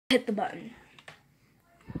hit the button.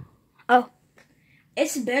 Oh,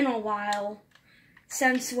 it's been a while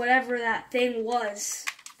since whatever that thing was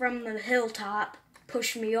from the hilltop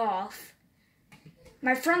pushed me off.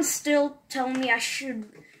 My friend's still telling me I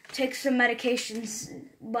should take some medications,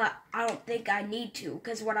 but I don't think I need to,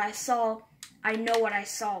 because what I saw, I know what I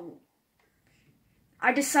saw.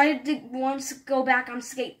 I decided to once go back on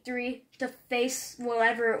Skate 3 to face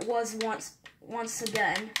whatever it was once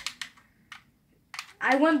again.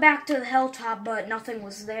 I went back to the hilltop, but nothing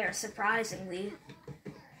was there, surprisingly.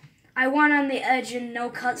 I went on the edge and no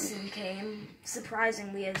cutscene came,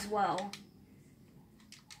 surprisingly as well.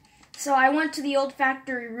 So I went to the old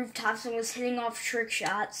factory rooftops and was hitting off trick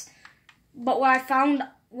shots. But what I found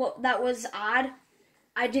that was odd,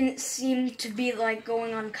 I didn't seem to be like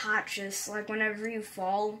going unconscious. Like whenever you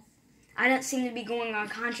fall, I didn't seem to be going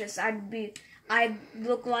unconscious. I'd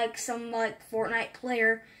look like some like Fortnite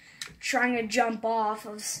player trying to jump off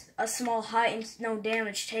of a small height and no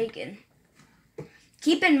damage taken.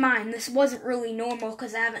 Keep in mind, this wasn't really normal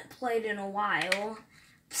because I haven't played in a while.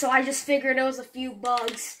 So I just figured it was a few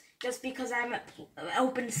bugs just because I haven't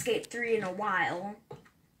opened Skate 3 in a while.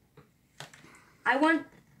 I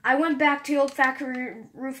went back to the old factory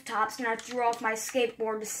rooftops and I threw off my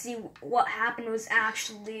skateboard to see what happened was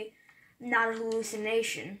actually not a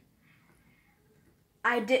hallucination.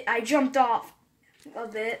 I jumped off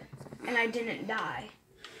of it and I didn't die.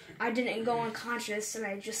 I didn't go unconscious and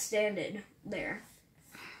I just standed there.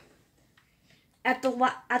 At the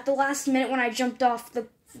last minute when I jumped off, the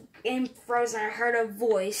game froze and I heard a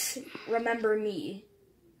voice, "Remember me."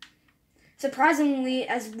 Surprisingly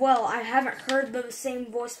as well, I haven't heard the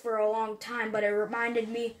same voice for a long time, but it reminded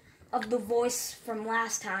me of the voice from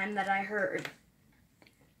last time that I heard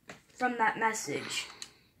from that message.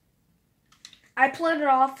 I played it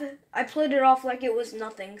off like it was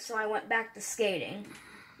nothing, so I went back to skating.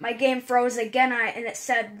 My game froze again and it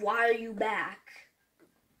said, "Why are you back?"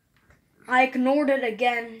 I ignored it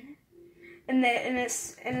again, and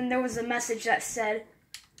then there was a message that said,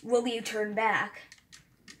 "Will you turn back?"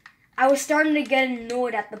 I was starting to get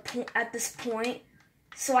annoyed at this point,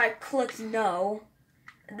 so I clicked no.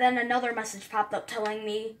 Then another message popped up telling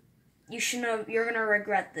me, "You're gonna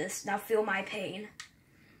regret this. Now feel my pain."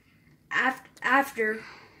 After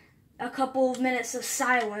a couple of minutes of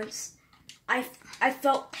silence, I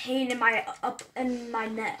felt pain in my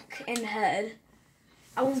neck and head.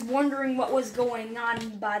 I was wondering what was going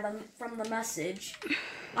on from the message.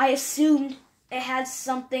 I assumed it had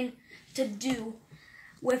something to do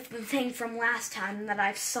with the thing from last time that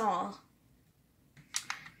I saw.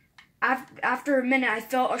 After a minute, I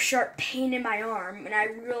felt a sharp pain in my arm, and I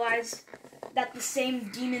realized that the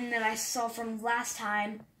same demon that I saw from last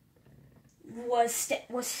time was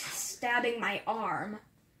stabbing my arm.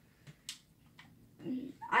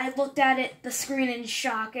 I looked at the screen in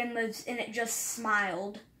shock, and it just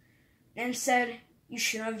smiled and said, "You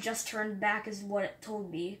should have just turned back," is what it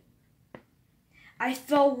told me. I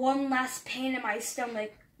felt one last pain in my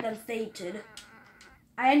stomach, then fainted.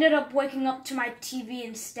 I ended up waking up to my TV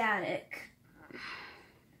in static.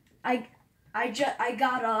 I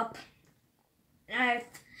got up, and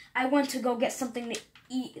I went to go get something to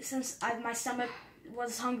eat since my stomach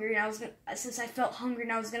was hungry, and since I felt hungry,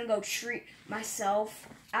 and I was gonna go treat myself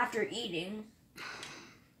after eating.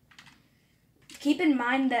 Keep in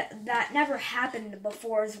mind that never happened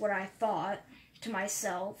before, is what I thought to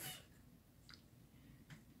myself.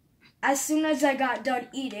 As soon as I got done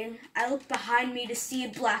eating, I looked behind me to see a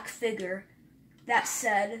black figure that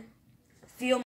said, "Feel